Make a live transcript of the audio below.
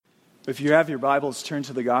If you have your Bibles, turn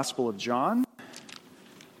to the Gospel of John.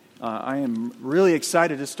 I am really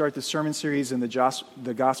excited to start the sermon series in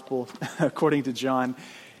the Gospel according to John.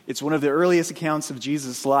 It's one of the earliest accounts of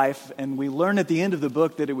Jesus' life, and we learn at the end of the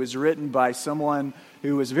book that it was written by someone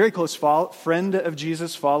who was a very close friend of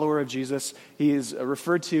Jesus, follower of Jesus. He is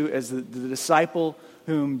referred to as the disciple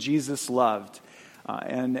whom Jesus loved.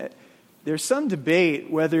 And there's some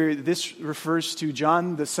debate whether this refers to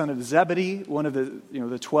John, the son of Zebedee, one of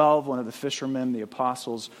the 12, one of the fishermen, the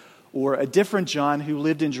apostles, or a different John who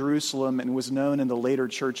lived in Jerusalem and was known in the later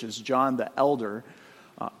church as John the Elder.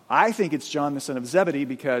 I think it's John, the son of Zebedee,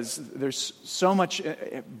 because there's so much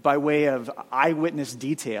by way of eyewitness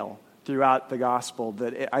detail throughout the gospel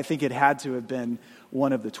that I think it had to have been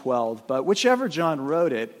one of the 12. But whichever John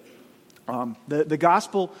wrote it, the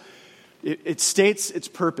gospel, it states its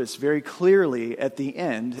purpose very clearly at the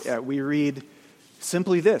end. We read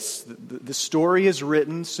simply this: the story is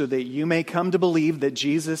written so that you may come to believe that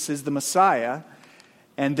Jesus is the Messiah,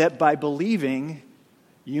 and that by believing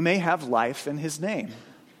you may have life in his name.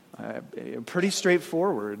 Pretty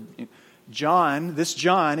straightforward. This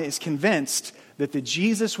John is convinced that the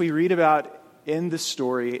Jesus we read about in this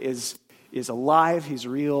story is alive, he's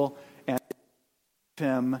real, and with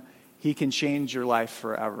him, he can change your life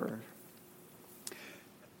forever.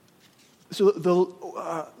 So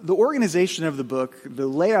the organization of the book, the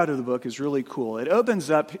layout of the book is really cool. It opens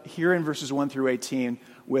up here in verses 1 through 18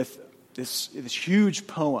 with this huge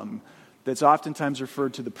poem that's oftentimes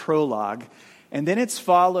referred to the prologue. And then it's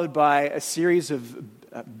followed by a series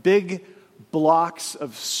of big blocks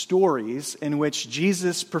of stories in which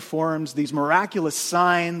Jesus performs these miraculous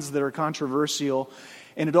signs that are controversial.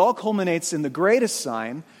 And it all culminates in the greatest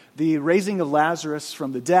sign, the raising of Lazarus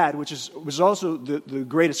from the dead, which was also the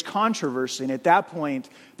greatest controversy. And at that point,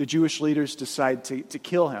 the Jewish leaders decide to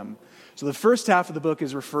kill him. So the first half of the book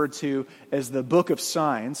is referred to as the Book of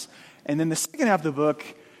Signs. And then the second half of the book,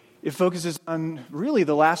 it focuses on really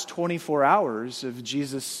the last 24 hours of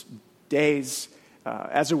Jesus' days,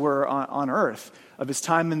 as it were, on earth, of his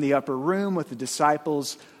time in the upper room with the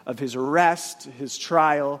disciples, of his arrest, his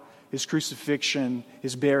trial, his crucifixion,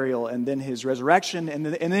 his burial, and then his resurrection. And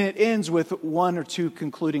then it ends with one or two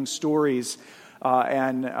concluding stories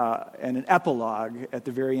and an epilogue at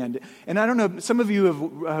the very end. And I don't know, some of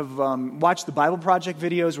you have watched the Bible Project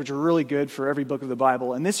videos, which are really good for every book of the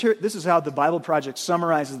Bible. And this is how the Bible Project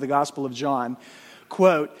summarizes the Gospel of John.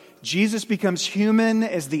 Quote, Jesus becomes human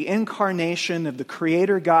as the incarnation of the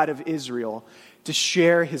Creator God of Israel to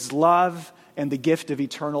share his love and the gift of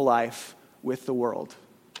eternal life with the world.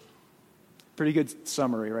 Pretty good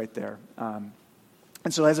summary right there. And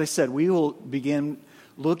so, as I said, we will begin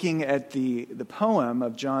looking at the poem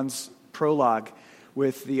of John's prologue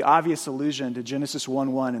with the obvious allusion to Genesis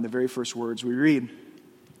 1:1 in the very first words. We read,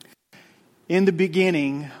 "In the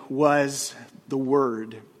beginning was the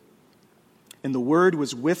Word, and the Word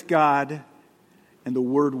was with God, and the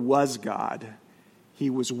Word was God.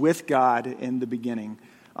 He was with God in the beginning."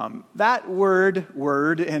 That word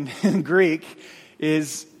in Greek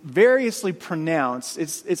is variously pronounced.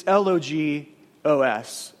 It's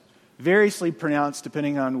Logos, variously pronounced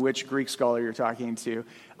depending on which Greek scholar you're talking to,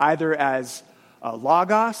 either as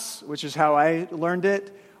logos, which is how I learned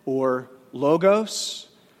it, or logos.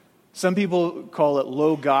 Some people call it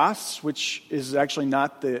logos, which is actually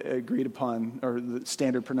not the agreed upon or the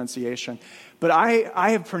standard pronunciation. But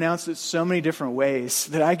I have pronounced it so many different ways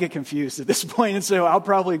that I get confused at this point, and so I'll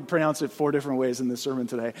probably pronounce it 4 different ways in this sermon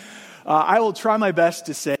today. I will try my best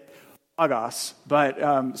to say logos,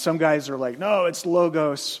 but some guys are like, no, it's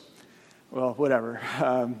logos. Well, whatever.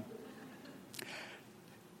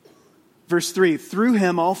 Verse 3, "Through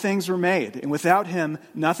him all things were made, and without him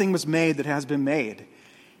nothing was made that has been made.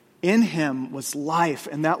 In him was life,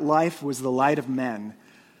 and that life was the light of men.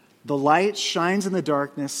 The light shines in the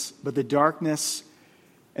darkness, but the darkness..."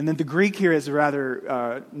 And then the Greek here is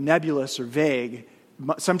rather nebulous or vague.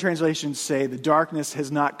 Some translations say the darkness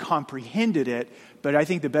has not comprehended it, but I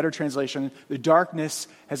think the better translation, the darkness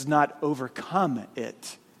has not overcome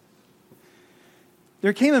it.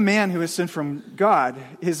 "There came a man who was sent from God.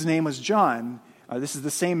 His name was John." This is the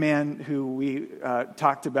same man who we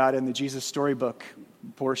talked about in the Jesus Storybook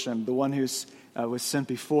portion, the one who was sent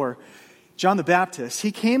before. John the Baptist.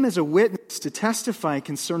 "He came as a witness to testify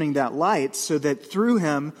concerning that light, so that through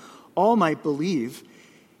him all might believe.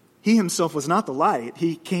 He himself was not the light.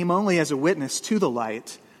 He came only as a witness to the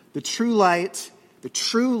light. The true light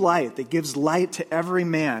that gives light to every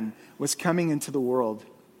man was coming into the world.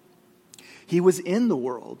 He was in the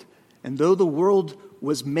world, and though the world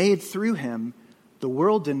was made through him, the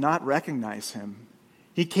world did not recognize him.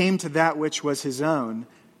 He came to that which was his own,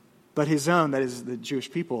 But his own, that is the Jewish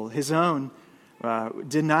people, his own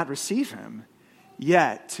did not receive him.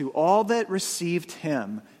 Yet to all that received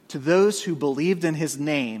him, to those who believed in his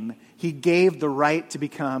name, he gave the right to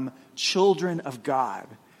become children of God.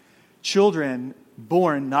 Children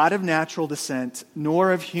born not of natural descent,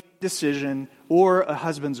 nor of human decision or a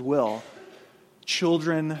husband's will.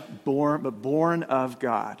 Children born of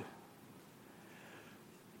God.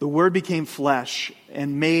 The Word became flesh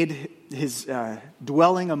and made his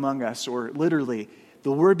dwelling among us, or literally,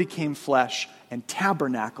 the Word became flesh and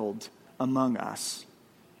tabernacled among us.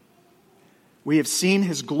 We have seen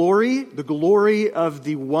his glory, the glory of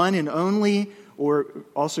the one and only, or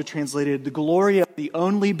also translated, the glory of the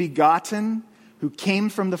only begotten who came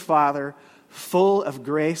from the Father, full of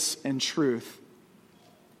grace and truth.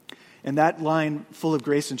 And that line, full of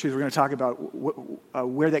grace and truth, we're going to talk about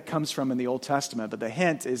where that comes from in the Old Testament. But the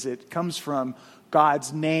hint is it comes from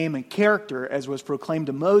God's name and character as was proclaimed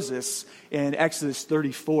to Moses in Exodus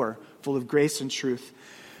 34, full of grace and truth.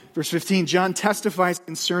 Verse 15, John testifies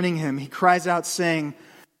concerning him. He cries out saying,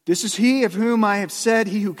 "This is he of whom I have said,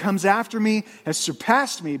 he who comes after me has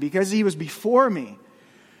surpassed me because he was before me.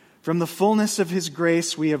 From the fullness of his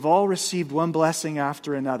grace we have all received one blessing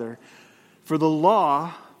after another. For the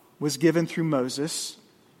law was given through Moses.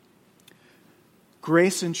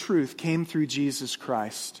 Grace and truth came through Jesus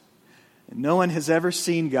Christ. And no one has ever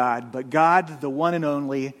seen God, but God, the one and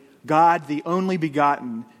only, God, the only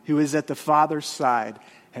begotten, who is at the Father's side,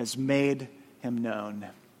 has made him known."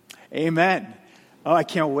 Amen. Oh, I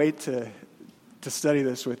can't wait to study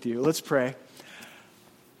this with you. Let's pray.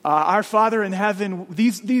 Our Father in heaven,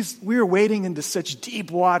 we are wading into such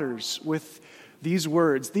deep waters with these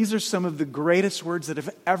words. These are some of the greatest words that have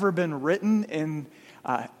ever been written in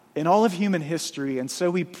all of human history. And so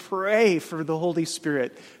we pray for the Holy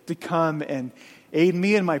Spirit to come and aid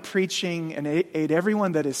me in my preaching and aid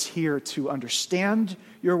everyone that is here to understand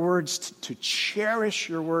your words, to cherish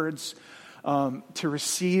your words, to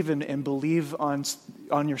receive and believe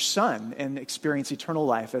on your Son and experience eternal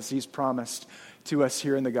life as he's promised to us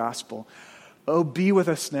here in the gospel. Oh, be with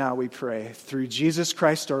us now, we pray, through Jesus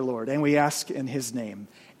Christ our Lord, and we ask in his name.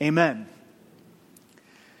 Amen.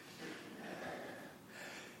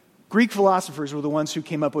 Greek philosophers were the ones who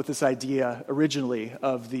came up with this idea originally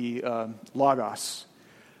of the logos.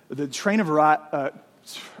 The train of I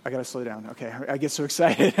got to slow down. Okay, I get so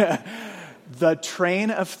excited. The train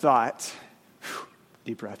of thought,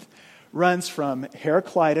 deep breath, runs from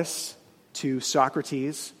Heraclitus to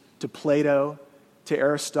Socrates to Plato to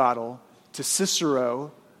Aristotle to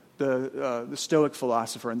Cicero, the Stoic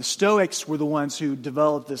philosopher. And the Stoics were the ones who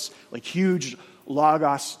developed this huge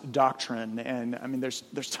logos doctrine. And I mean,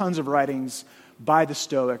 there's tons of writings by the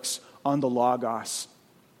Stoics on the logos.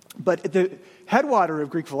 But at the headwater of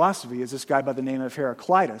Greek philosophy is this guy by the name of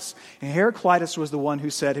Heraclitus. And Heraclitus was the one who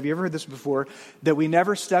said, have you ever heard this before, that we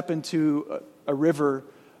never step into a river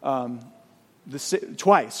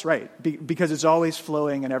twice, right? Because it's always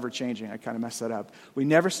flowing and ever-changing. I kind of messed that up. We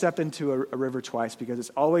never step into a river twice because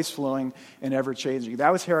it's always flowing and ever-changing.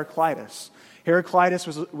 That was Heraclitus. Heraclitus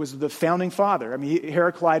was the founding father. I mean,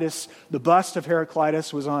 Heraclitus, the bust of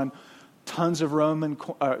Heraclitus was on tons of Roman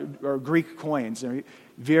or Greek coins.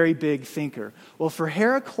 Very big thinker. Well, for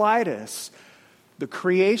Heraclitus, the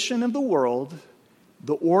creation of the world,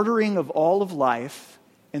 the ordering of all of life,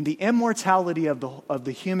 and the immortality of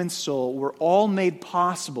the human soul were all made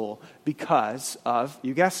possible because of,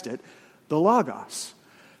 you guessed it, the Logos.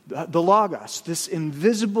 The Logos, this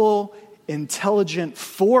invisible, intelligent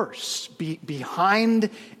force behind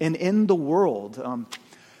and in the world.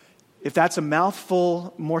 If that's a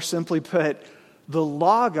mouthful, more simply put, the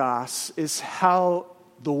Logos is how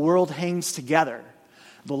the world hangs together.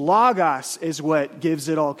 The Logos is what gives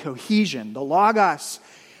it all cohesion. The Logos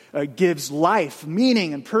gives life,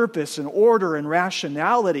 meaning and purpose and order and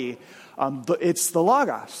rationality. It's the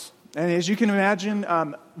Logos. And as you can imagine,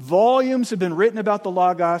 volumes have been written about the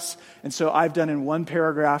Logos. And so I've done in one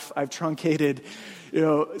paragraph, I've truncated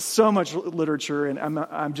so much literature, and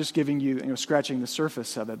I'm just giving you, scratching the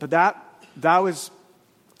surface of it. But that was,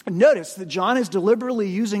 notice that John is deliberately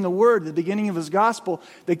using a word at the beginning of his gospel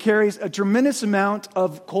that carries a tremendous amount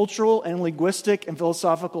of cultural and linguistic and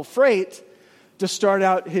philosophical freight to start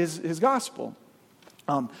out his gospel.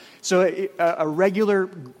 So a regular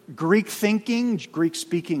Greek-thinking,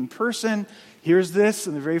 Greek-speaking person hears this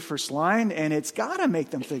in the very first line, and it's got to make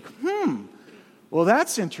them think, well,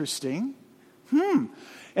 that's interesting.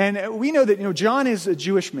 And we know that John is a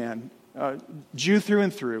Jewish man, Jew through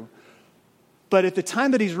and through. But at the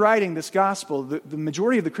time that he's writing this gospel, the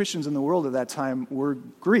majority of the Christians in the world at that time were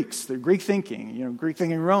Greeks. They're Greek thinking, Greek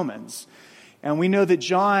thinking Romans. And we know that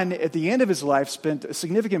John, at the end of his life, spent a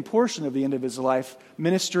significant portion of the end of his life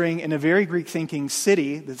ministering in a very Greek-thinking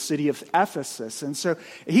city, the city of Ephesus. And so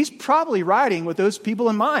he's probably writing with those people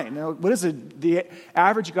in mind. Now, what is the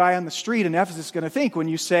average guy on the street in Ephesus going to think when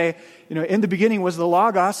you say, in the beginning was the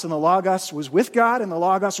Logos, and the Logos was with God, and the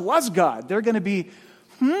Logos was God? They're going to be,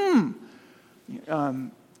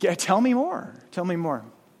 tell me more. Tell me more.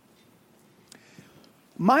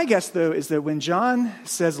 My guess, though, is that when John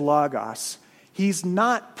says Logos, he's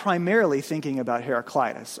not primarily thinking about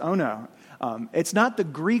Heraclitus. Oh, no. It's not the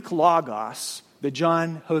Greek Logos that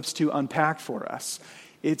John hopes to unpack for us.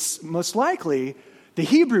 It's most likely the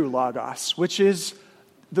Hebrew Logos, which is,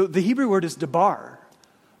 the Hebrew word is debar.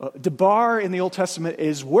 Debar in the Old Testament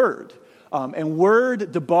is word. And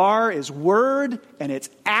word, debar, is word, and it's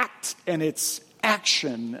act, and it's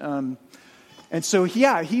action. And so,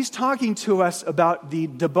 he's talking to us about the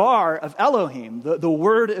debar of Elohim, the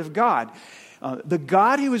word of God. The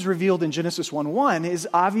God who is revealed in Genesis 1:1 is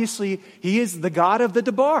obviously, he is the God of the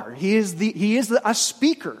debar. He is a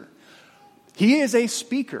speaker. He is a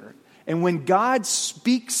speaker. And when God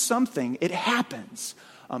speaks something, it happens.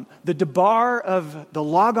 The debar of the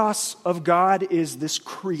Logos of God is this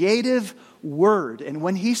creative word. And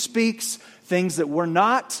when he speaks things that were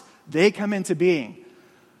not, they come into being.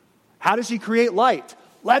 How does he create light?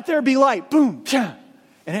 Let there be light. Boom.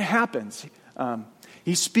 And it happens.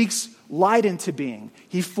 He speaks light into being.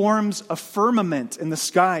 He forms a firmament in the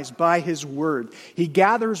skies by his word. He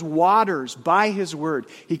gathers waters by his word.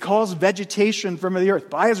 He calls vegetation from the earth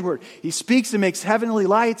by his word. He speaks and makes heavenly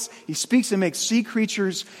lights. He speaks and makes sea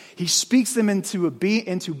creatures. He speaks them into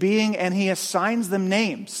being, and he assigns them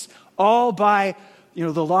names, all by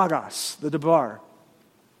the Logos, the debar.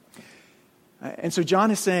 And so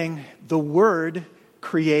John is saying the Word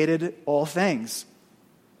created all things.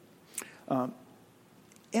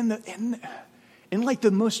 In like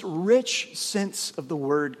the most rich sense of the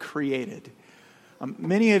word created.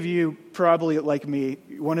 Many of you probably, like me,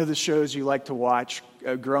 one of the shows you like to watch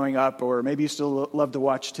growing up, or maybe you still love to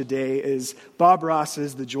watch today, is Bob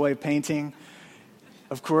Ross's The Joy of Painting.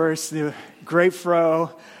 Of course, the great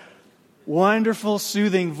fro, wonderful,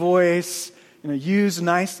 soothing voice. Use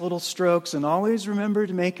nice little strokes, and always remember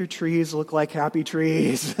to make your trees look like happy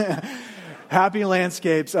trees. Happy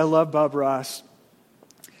landscapes. I love Bob Ross.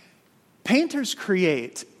 Painters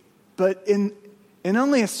create, but in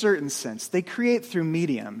only a certain sense. They create through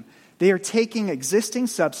medium. They are taking existing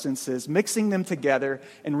substances, mixing them together,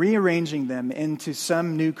 and rearranging them into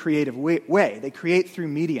some new creative way. They create through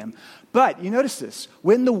medium. But you notice this.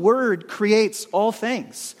 When the Word creates all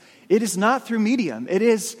things, it is not through medium. It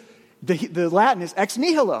is... The Latin is ex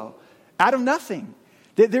nihilo, out of nothing.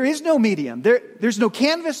 There is no medium. There's no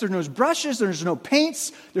canvas, there's no brushes, there's no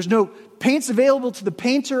paints, there's no paints available to the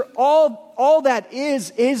painter. All that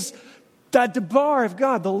is the debar of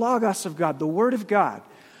God, the Logos of God, the Word of God.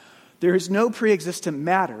 There is no pre-existent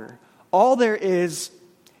matter. All there is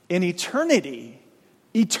in eternally,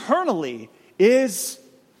 is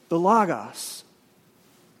the Logos.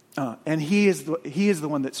 And he is the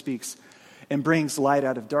one that speaks and brings light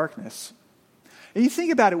out of darkness. And you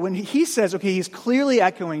think about it, when he says, he's clearly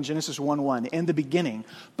echoing Genesis 1:1 in the beginning,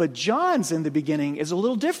 but John's in the beginning is a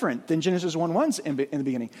little different than Genesis 1:1's in the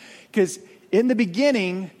beginning. Because in the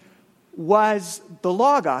beginning was the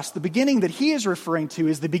Logos. The beginning that he is referring to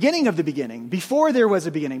is the beginning of the beginning. Before there was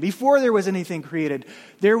a beginning, before there was anything created,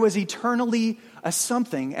 there was eternally a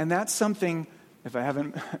something, and that something, if I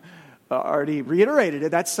haven't already reiterated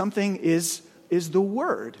it, that something is the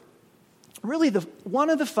Word. Really, one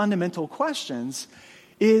of the fundamental questions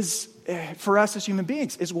is, for us as human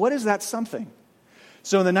beings, is what is that something?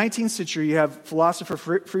 So in the 19th century, you have philosopher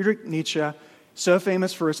Friedrich Nietzsche, so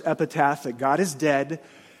famous for his epitaph that God is dead.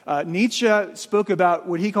 Nietzsche spoke about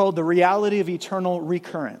what he called the reality of eternal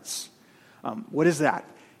recurrence. What is that?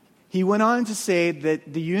 He went on to say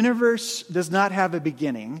that the universe does not have a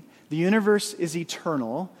beginning. The universe is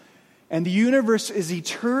eternal. And the universe is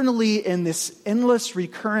eternally in this endless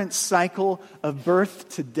recurrent cycle of birth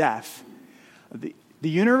to death. The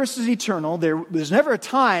universe is eternal. There's never a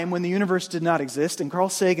time when the universe did not exist. And Carl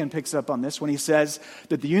Sagan picks up on this when he says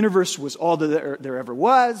that the universe was all that there ever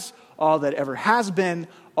was, all that ever has been,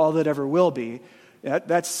 all that ever will be.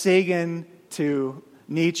 That's Sagan to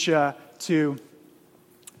Nietzsche to...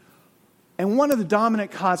 And one of the dominant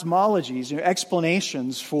cosmologies,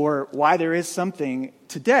 explanations for why there is something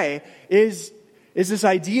today is this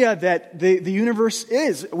idea that the universe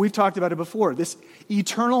is, we've talked about it before, this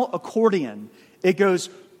eternal accordion. It goes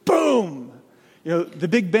boom, the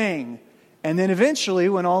Big Bang. And then eventually,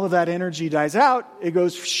 when all of that energy dies out, it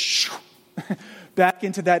goes back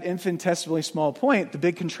into that infinitesimally small point, the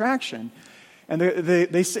big contraction. And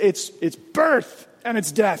they say it's birth and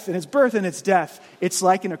it's death, and it's birth and it's death. It's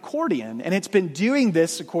like an accordion, and it's been doing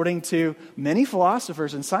this, according to many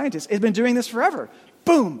philosophers and scientists, it's been doing this forever.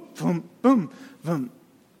 Boom, boom, boom, boom.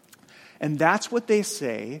 And that's what they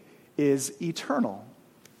say is eternal.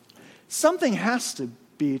 Something has to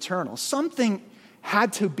be eternal. Something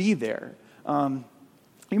had to be there. You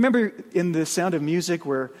remember in The Sound of Music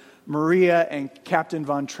where Maria and Captain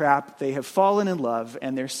Von Trapp, they have fallen in love,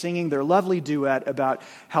 and they're singing their lovely duet about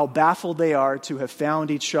how baffled they are to have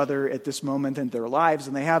found each other at this moment in their lives.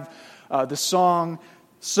 And they have the song,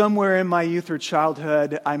 "Somewhere in my youth or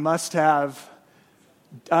childhood, I must have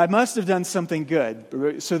done something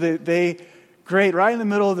good." So great, right in the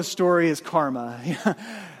middle of the story is karma.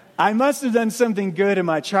 I must have done something good in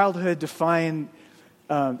my childhood to find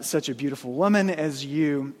such a beautiful woman as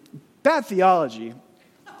you. Bad theology.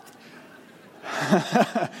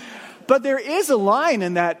 But there is a line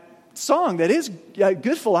in that song that is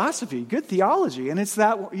good philosophy, good theology, and it's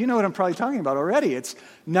that, you know what I'm probably talking about already. It's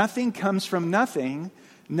nothing comes from nothing,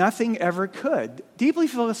 nothing ever could. Deeply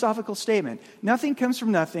philosophical statement. Nothing comes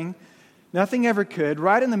from nothing, nothing ever could.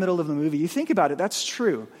 Right in the middle of the movie, you think about it, that's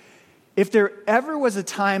true. If there ever was a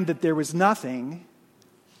time that there was nothing,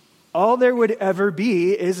 all there would ever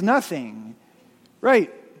be is nothing.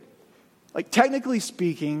 Right? Like, technically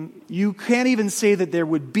speaking, you can't even say that there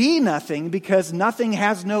would be nothing because nothing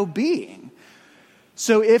has no being.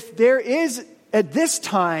 So if there is, at this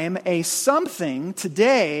time, a something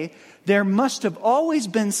today, there must have always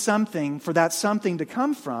been something for that something to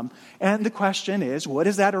come from. And the question is, what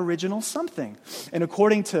is that original something? And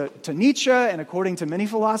according to Nietzsche and according to many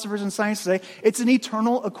philosophers and science today, it's an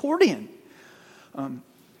eternal accordion.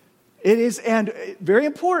 It is, and very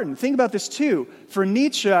important, think about this too. For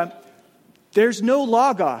Nietzsche, there's no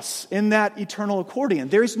logos in that eternal accordion.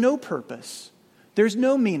 There is no purpose. There's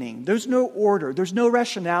no meaning. There's no order. There's no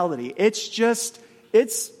rationality.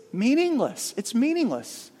 It's meaningless. It's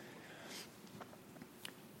meaningless.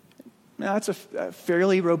 Now, that's a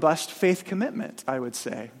fairly robust faith commitment, I would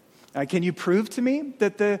say. Can you prove to me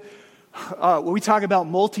that when we talk about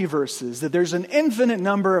multiverses, that there's an infinite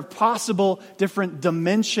number of possible different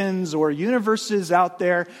dimensions or universes out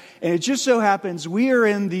there, and it just so happens we are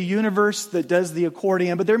in the universe that does the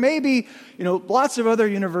accordion, but there may be, lots of other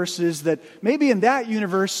universes that maybe in that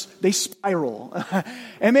universe they spiral,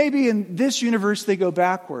 and maybe in this universe they go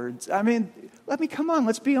backwards. I mean, come on,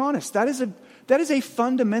 let's be honest. That is a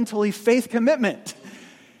fundamentally faith commitment.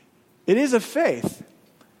 It is a faith.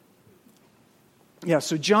 Yeah,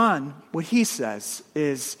 so John, what he says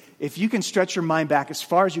is, if you can stretch your mind back as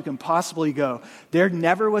far as you can possibly go, there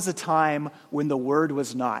never was a time when the Word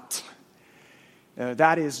was not.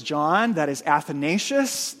 That is John, that is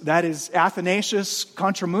Athanasius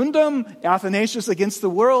contra mundum, Athanasius against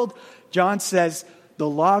the world. John says, the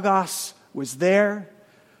Logos was there,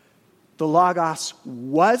 the Logos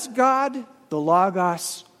was God, the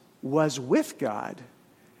Logos was with God.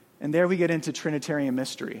 And there we get into Trinitarian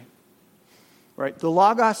mystery. Right? The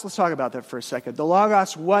Logos, let's talk about that for a second. The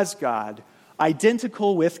Logos was God,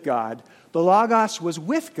 identical with God. The Logos was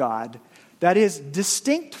with God, that is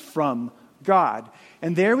distinct from God.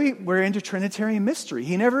 And there we're into Trinitarian mystery.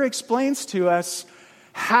 He never explains to us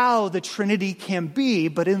how the Trinity can be,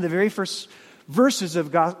 but in the very first verses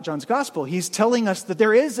of John's Gospel, he's telling us that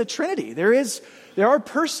there is a Trinity. There are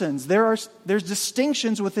persons. There's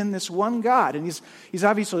distinctions within this one God, and he's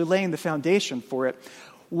obviously laying the foundation for it.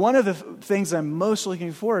 One of the things I'm most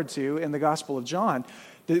looking forward to in the Gospel of John,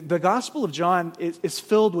 the Gospel of John is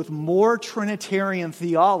filled with more Trinitarian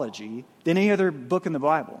theology than any other book in the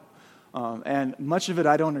Bible. And much of it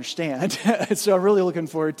I don't understand. So I'm really looking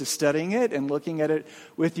forward to studying it and looking at it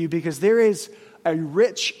with you, because there is a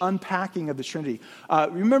rich unpacking of the Trinity.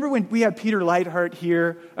 Remember when we had Peter Leithart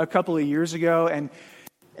here a couple of years ago,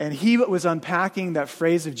 and he was unpacking that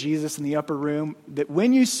phrase of Jesus in the upper room, that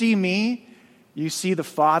when you see me, you see the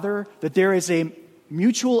Father, that there is a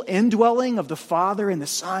mutual indwelling of the Father and the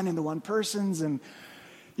Son in the one persons. And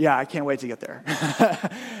yeah, I can't wait to get there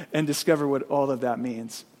and discover what all of that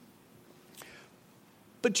means.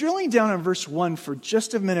 But drilling down on verse 1 for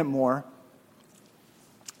just a minute more,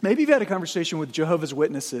 maybe you've had a conversation with Jehovah's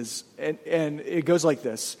Witnesses, and it goes like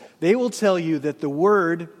this. They will tell you that the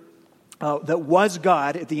word that was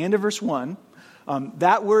God at the end of verse 1,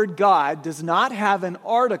 that word God does not have an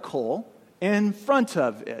article in front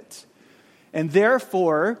of it. And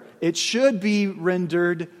therefore, it should be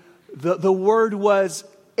rendered, the word was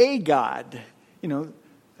a God.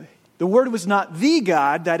 The word was not the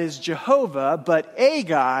God, that is Jehovah, but a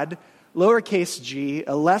God lowercase g,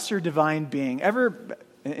 a lesser divine being.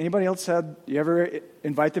 Anybody else you ever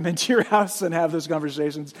invite them into your house and have those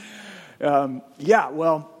conversations?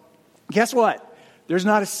 Well, guess what? There's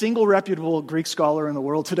not a single reputable Greek scholar in the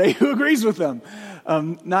world today who agrees with them.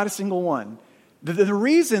 Not a single one. The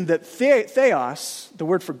reason that theos, the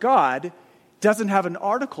word for God, doesn't have an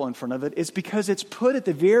article in front of it is because it's put at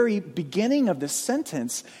the very beginning of the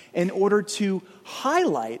sentence in order to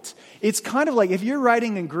highlight. It's kind of like if you're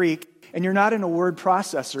writing in Greek and you're not in a word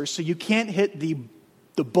processor, so you can't hit the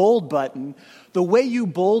bold button. The way you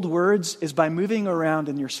bold words is by moving around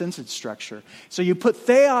in your sentence structure. So you put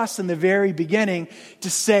theos in the very beginning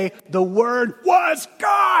to say the Word was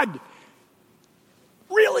God.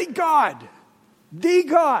 Really God. The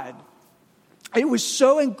God. It was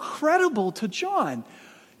so incredible to John.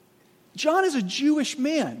 John is a Jewish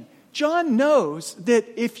man. John knows that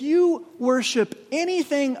if you worship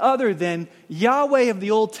anything other than Yahweh of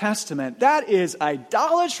the Old Testament, that is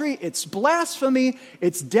idolatry, it's blasphemy,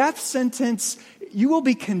 it's death sentence. You will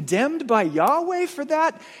be condemned by Yahweh for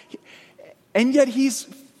that. And yet he's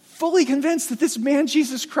fully convinced that this man,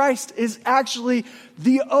 Jesus Christ, is actually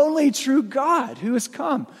the only true God who has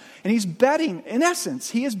come. And he's betting, in essence,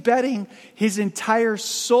 he is betting his entire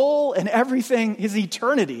soul and everything, his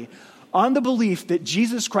eternity, on the belief that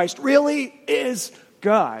Jesus Christ really is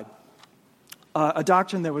God. A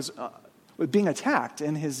doctrine that was being attacked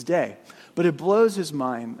in his day. But it blows his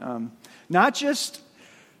mind. Not just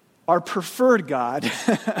our preferred God,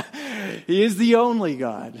 he is the only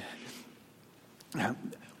God.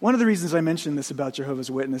 One of the reasons I mentioned this about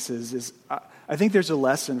Jehovah's Witnesses is I think there's a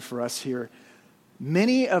lesson for us here.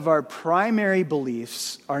 Many of our primary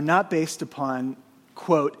beliefs are not based upon,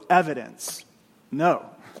 quote, evidence. No.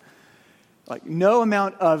 Like, no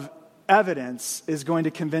amount of evidence is going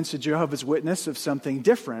to convince a Jehovah's Witness of something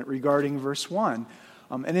different regarding verse 1.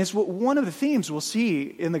 And it's one of the themes we'll see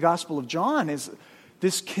in the Gospel of John is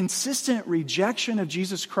this consistent rejection of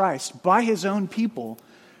Jesus Christ by his own people.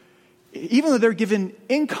 Even though they're given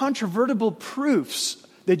incontrovertible proofs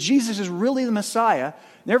that Jesus is really the Messiah,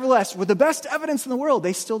 nevertheless, with the best evidence in the world,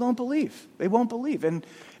 they still don't believe. They won't believe. And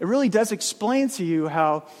it really does explain to you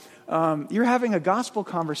how you're having a gospel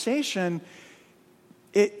conversation.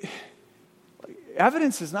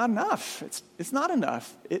 Evidence is not enough. It's not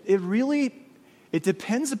enough. It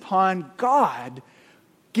depends upon God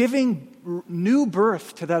giving new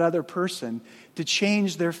birth to that other person to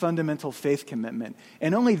change their fundamental faith commitment.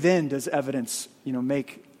 And only then does evidence,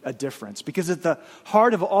 make a difference. Because at the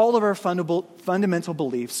heart of all of our fundamental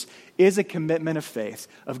beliefs is a commitment of faith,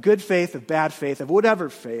 of good faith, of bad faith, of whatever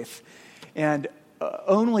faith. And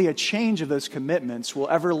only a change of those commitments will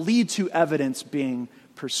ever lead to evidence being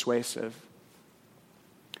persuasive.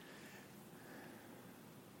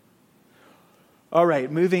 All right,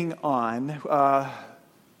 moving on.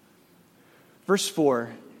 Verse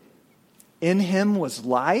 4. In him was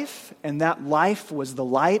life, and that life was the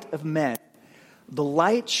light of men. The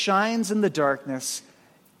light shines in the darkness,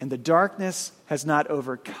 and the darkness has not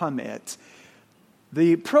overcome it.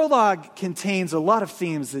 The prologue contains a lot of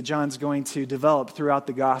themes that John's going to develop throughout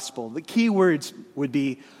the gospel. The key words would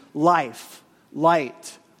be life,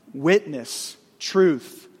 light, witness,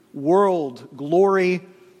 truth, world, glory,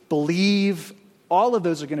 believe. All of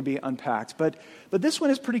those are going to be unpacked. But this one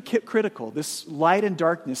is pretty critical, this light and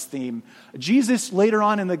darkness theme. Jesus, later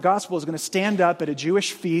on in the gospel, is going to stand up at a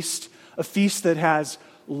Jewish feast, a feast that has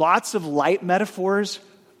lots of light metaphors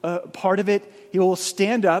part of it. He will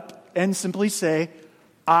stand up and simply say,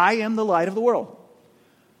 I am the light of the world.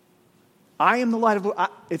 I am the light of the world.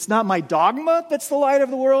 It's not my dogma that's the light of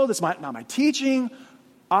the world. It's not my teaching.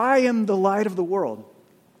 I am the light of the world.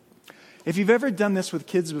 If you've ever done this with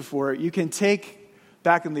kids before, you can take,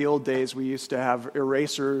 back in the old days, we used to have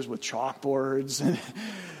erasers with chalkboards. And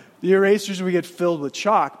the erasers would get filled with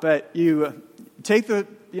chalk, but you take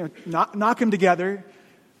knock them together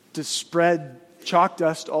to spread chalk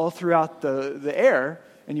dust all throughout the air,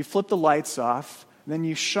 and you flip the lights off. Then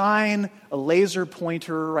you shine a laser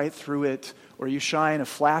pointer right through it, or you shine a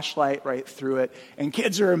flashlight right through it, and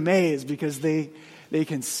kids are amazed because they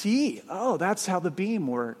can see, oh, that's how the beam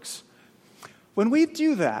works. When we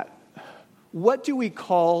do that, what do we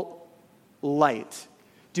call light?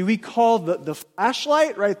 Do we call the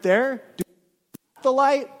flashlight right there? Do we call the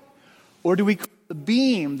light? Or do we call the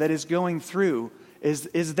beam that is going through?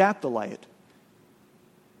 Is that the light?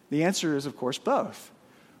 The answer is, of course, both.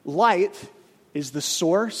 Light is the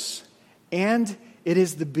source and it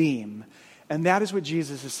is the beam. And that is what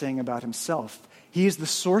Jesus is saying about himself. He is the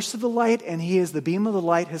source of the light, and he is the beam of the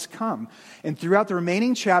light has come. And throughout the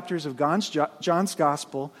remaining chapters of John's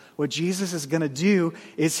gospel, what Jesus is going to do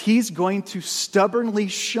is he's going to stubbornly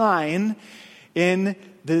shine in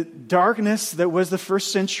the darkness that was the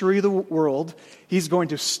first century of the world. He's going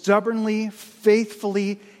to stubbornly,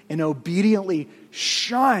 faithfully, and obediently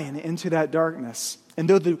shine into that darkness. And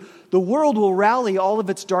though the world will rally all of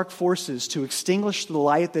its dark forces to extinguish the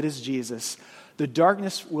light that is Jesus, the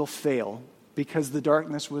darkness will fail, because the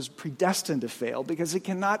darkness was predestined to fail, because it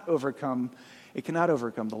cannot overcome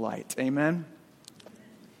the light. Amen?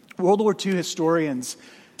 World War II historians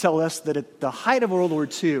tell us that at the height of World War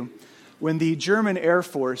II, when the German Air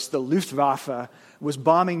Force, the Luftwaffe, was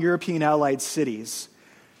bombing European allied cities,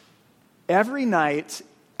 every night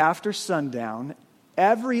after sundown,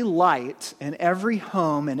 every light in every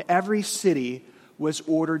home in every city was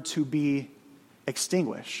ordered to be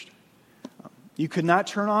extinguished. You could not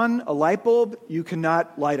turn on a light bulb. You could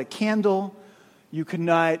not light a candle. You could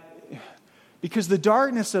not, because the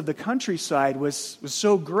darkness of the countryside was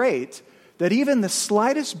so great that even the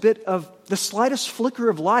slightest flicker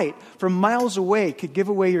of light from miles away could give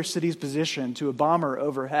away your city's position to a bomber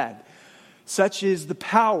overhead. Such is the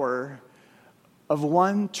power of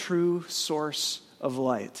one true source of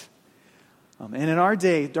light. And in our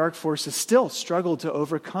day, dark forces still struggle to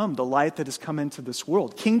overcome the light that has come into this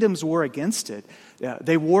world. Kingdoms war against it.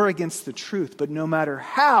 They war against the truth. But no matter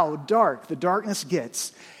how dark the darkness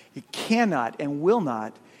gets, it cannot and will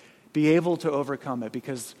not be able to overcome it,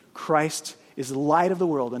 because Christ is the light of the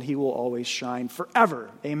world and he will always shine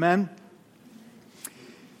forever. Amen?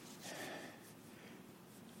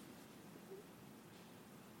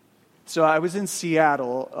 So I was in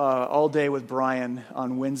Seattle all day with Brian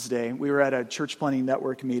on Wednesday. We were at a Church Planting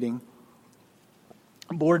Network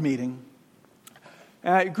board meeting.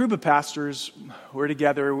 A group of pastors were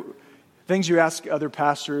together. Things you ask other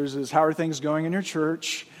pastors is, how are things going in your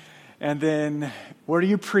church? And then, what are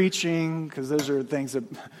you preaching? Because those are things that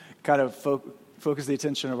kind of focus the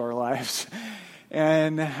attention of our lives.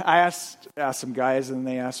 And I asked some guys, and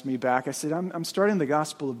they asked me back. I said, I'm starting the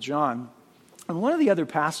Gospel of John. And one of the other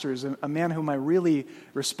pastors, a man whom I really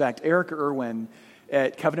respect, Eric Irwin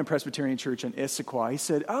at Covenant Presbyterian Church in Issaquah, he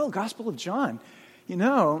said, Gospel of John. You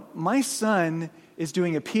know, my son is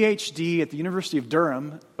doing a PhD at the University of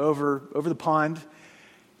Durham over the pond,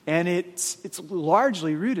 and it's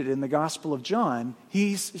largely rooted in the Gospel of John.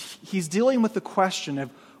 He's dealing with the question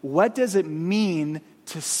of, what does it mean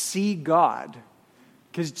to see God?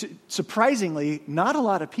 Because surprisingly, not a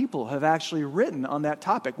lot of people have actually written on that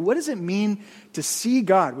topic. What does it mean to see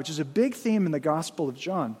God, which is a big theme in the Gospel of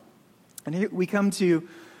John? And here we come to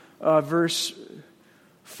verse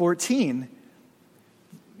 14.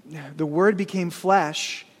 The Word became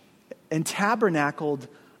flesh and tabernacled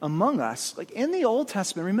among us. Like in the Old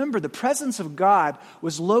Testament, remember, the presence of God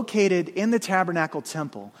was located in the tabernacle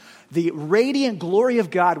temple. The radiant glory of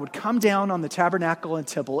God would come down on the tabernacle and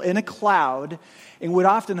temple in a cloud and would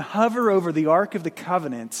often hover over the Ark of the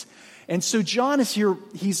Covenant. And so John is here,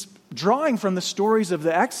 he's drawing from the stories of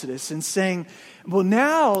the Exodus and saying, well,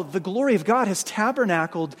 now the glory of God has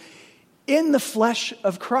tabernacled in the flesh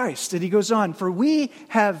of Christ. And he goes on, for we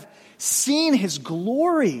have seen his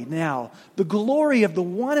glory now, the glory of the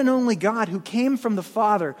one and only God who came from the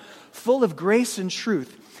Father, full of grace and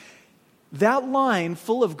truth. That line,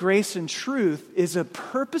 full of grace and truth, is a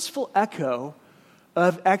purposeful echo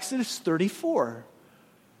of Exodus 34.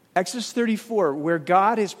 Exodus 34, where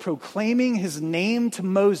God is proclaiming his name to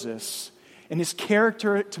Moses and his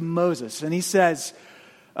character to Moses. And he says,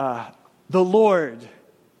 the Lord,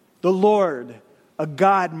 a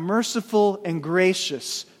God merciful and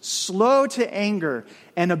gracious, slow to anger,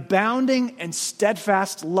 and abounding in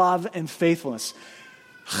steadfast love and faithfulness.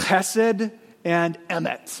 Chesed and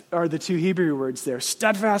emet are the two Hebrew words there.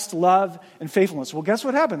 Steadfast love and faithfulness. Well, guess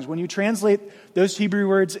what happens when you translate those Hebrew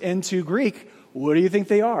words into Greek? What do you think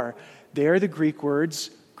they are? They are the Greek words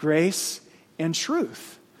grace and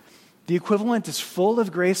truth. The equivalent is full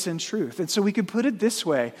of grace and truth. And so we could put it this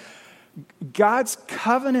way. God's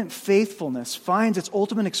covenant faithfulness finds its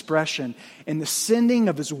ultimate expression in the sending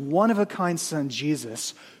of his one-of-a-kind Son,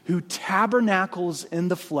 Jesus, who tabernacles in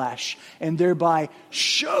the flesh and thereby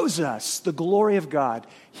shows us the glory of God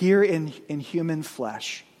here in human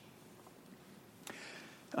flesh.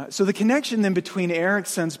 So the connection then between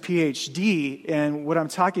Erickson's PhD and what I'm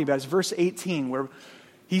talking about is verse 18, where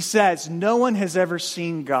he says, no one has ever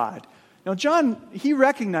seen God. Now, John, he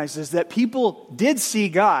recognizes that people did see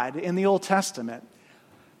God in the Old Testament,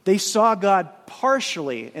 They saw God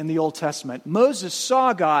partially in the Old Testament. Moses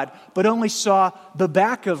saw God, but only saw the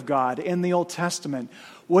back of God in the Old Testament.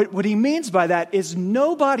 What he means by that is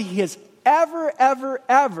nobody has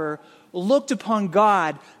ever looked upon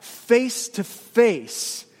God face to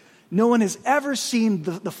face. No one has ever seen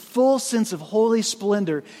the full sense of holy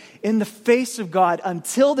splendor in the face of God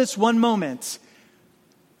until this one moment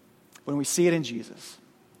when we see it in Jesus.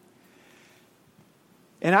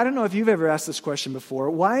 And I don't know if you've ever asked this question before.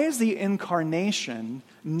 Why is the incarnation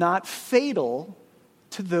not fatal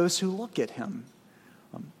to those who look at him?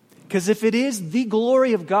 Because if it is the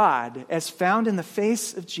glory of God as found in the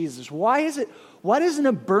face of Jesus, why doesn't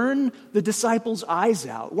it burn the disciples' eyes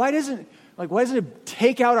out? Why doesn't it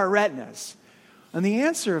take out our retinas? And the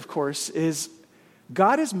answer, of course, is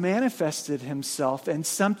God has manifested himself in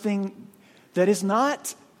something that is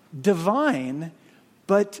not divine,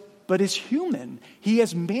 but is human. He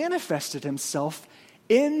has manifested himself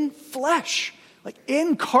in flesh, like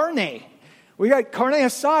in carne. We got carne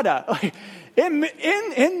asada, like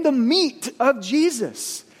in the meat of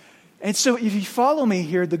Jesus. And so if you follow me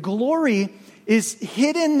here, the glory is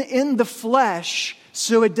hidden in the flesh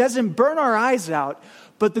so it doesn't burn our eyes out,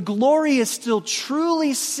 but the glory is still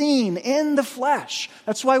truly seen in the flesh.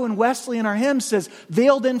 That's why when Wesley in our hymn says,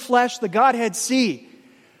 "Veiled in flesh, the Godhead see,"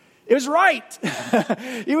 it was right.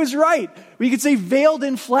 It was right. We could say, veiled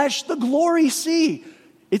in flesh, the glory see.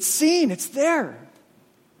 It's seen. It's there.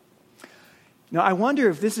 Now, I wonder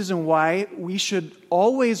if this isn't why we should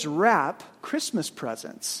always wrap Christmas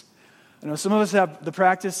presents. I know some of us have the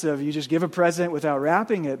practice of you just give a present without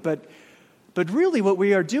wrapping it, but really what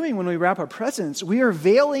we are doing when we wrap our presents, we are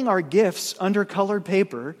veiling our gifts under colored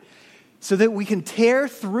paper so that we can tear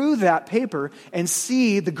through that paper and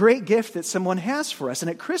see the great gift that someone has for us.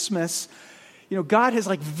 And at Christmas, God has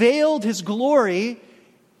veiled his glory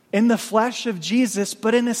in the flesh of Jesus,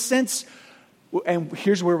 but in a sense, and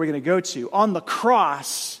here's where we're going to go to, on the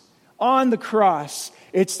cross,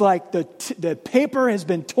 it's like the paper has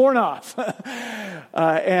been torn off.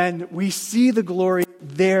 And we see the glory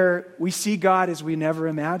there. We see God as we never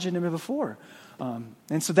imagined him before.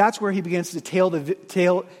 And so that's where he begins to tear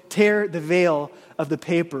the veil of the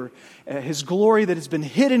paper. His glory that has been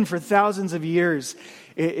hidden for thousands of years,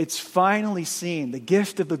 it's finally seen. The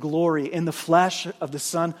gift of the glory in the flesh of the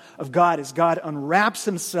Son of God as God unwraps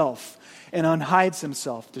himself and unhides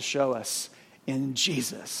himself to show us in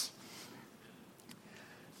Jesus.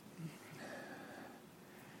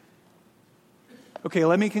 Okay,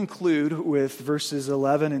 let me conclude with verses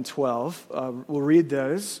 11 and 12. We'll read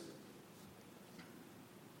those.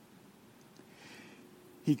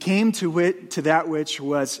 He came to that which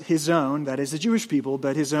was his own, that is the Jewish people,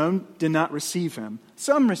 but his own did not receive him.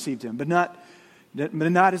 Some received him, but not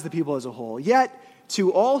as the people as a whole. Yet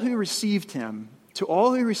to all who received him,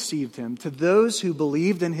 to those who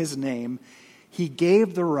believed in his name, he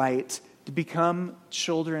gave the right to become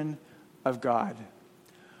children of God.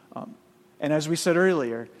 And as we said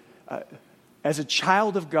earlier, as a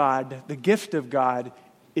child of God, the gift of God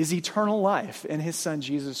is eternal life in his Son,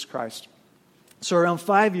 Jesus Christ. So around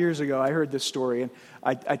 5 years ago, I heard this story, and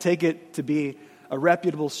I take it to be a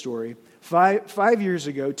reputable story. Five years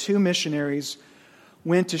ago, 2 missionaries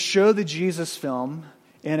went to show the Jesus film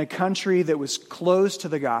in a country that was closed to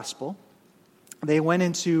the gospel. They went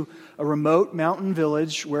into a remote mountain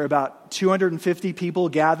village where about 250 people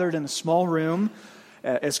gathered in a small room,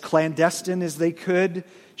 as clandestine as they could,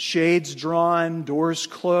 shades drawn, doors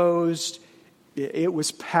closed. It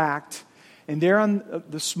was packed. And there on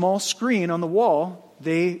the small screen on the wall,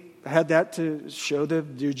 they had that to show the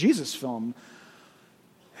Jesus film.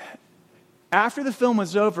 After the film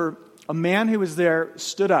was over, a man who was there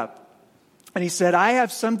stood up and he said, "I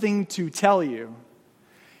have something to tell you."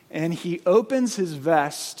 And he opens his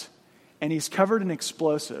vest and he's covered in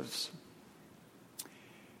explosives.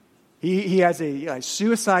 He has a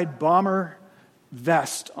suicide bomber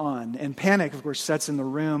vest on, and panic, of course, sets in the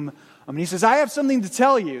room. He says, "I have something to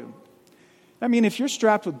tell you." I mean, if you're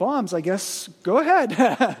strapped with bombs, I guess, go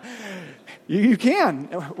ahead. You can.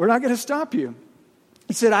 We're not going to stop you.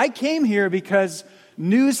 He said, "I came here because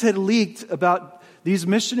news had leaked about these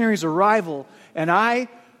missionaries' arrival, and I,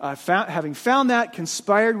 having found that,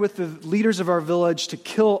 conspired with the leaders of our village to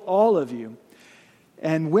kill all of you.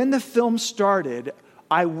 And when the film started,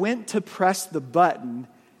 I went to press the button,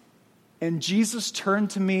 and Jesus turned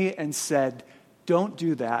to me and said, 'Don't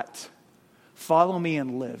do that. Follow me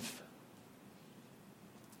and live.'"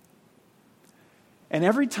 And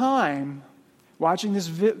every time watching this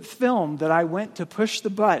film that I went to push the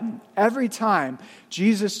button, every time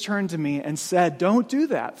Jesus turned to me and said, "Don't do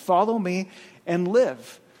that. Follow me and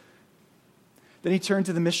live." Then he turned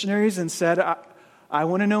to the missionaries and said, I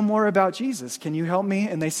want to know more about Jesus. Can you help me?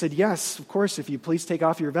 And they said, yes, of course, if you please take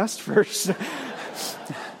off your vest first.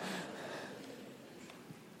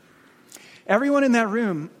 Everyone in that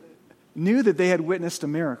room knew that they had witnessed a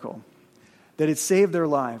miracle, that had saved their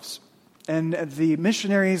lives. And the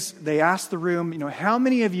missionaries, they asked the room, how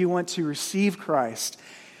many of you want to receive Christ?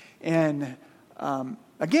 And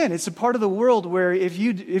again, it's a part of the world where if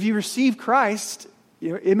you receive Christ,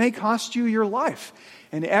 it may cost you your life.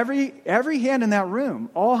 And every hand in that room,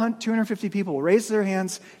 all 250 people, raised their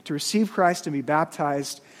hands to receive Christ and be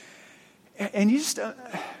baptized. And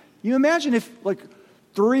you imagine if,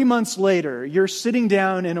 3 months later, you're sitting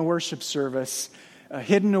down in a worship service,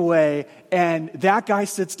 hidden away, and that guy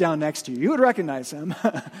sits down next to you. You would recognize him.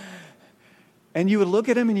 And you would look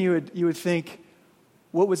at him and you would think,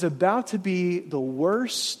 what was about to be the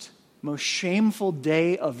worst, most shameful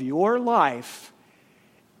day of your life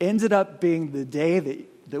ended up being the day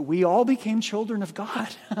that we all became children of God.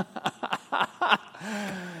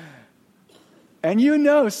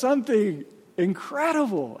 And something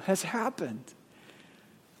incredible has happened.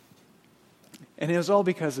 And it was all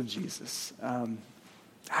because of Jesus.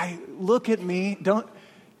 Look at me. Don't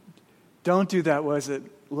do that, was it?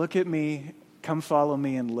 Look at me. Come follow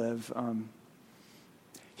me and live.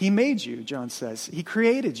 He made you, John says. He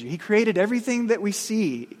created you. He created everything that we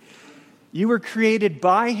see. You were created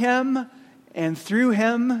by him and through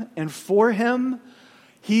him and for him.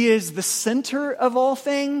 He is the center of all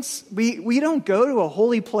things. We don't go to a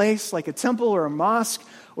holy place like a temple or a mosque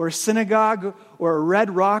or a synagogue or a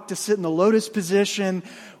red rock to sit in the lotus position.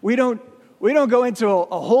 We don't go into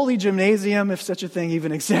a holy gymnasium, if such a thing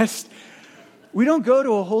even exists. We don't go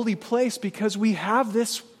to a holy place because we have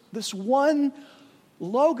this one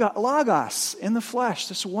logos in the flesh,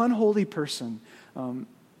 this one holy person. And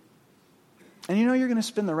you're going to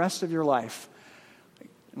spend the rest of your life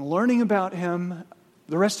learning about him,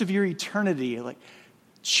 the rest of your eternity,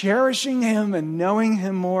 cherishing him and knowing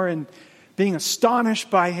him more and being astonished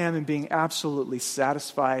by him and being absolutely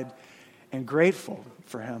satisfied and grateful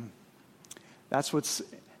for him. That's what's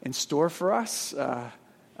in store for us.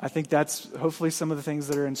 I think that's hopefully some of the things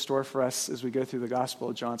that are in store for us as we go through the Gospel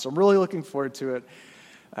of John. So I'm really looking forward to it.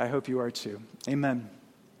 I hope you are too. Amen.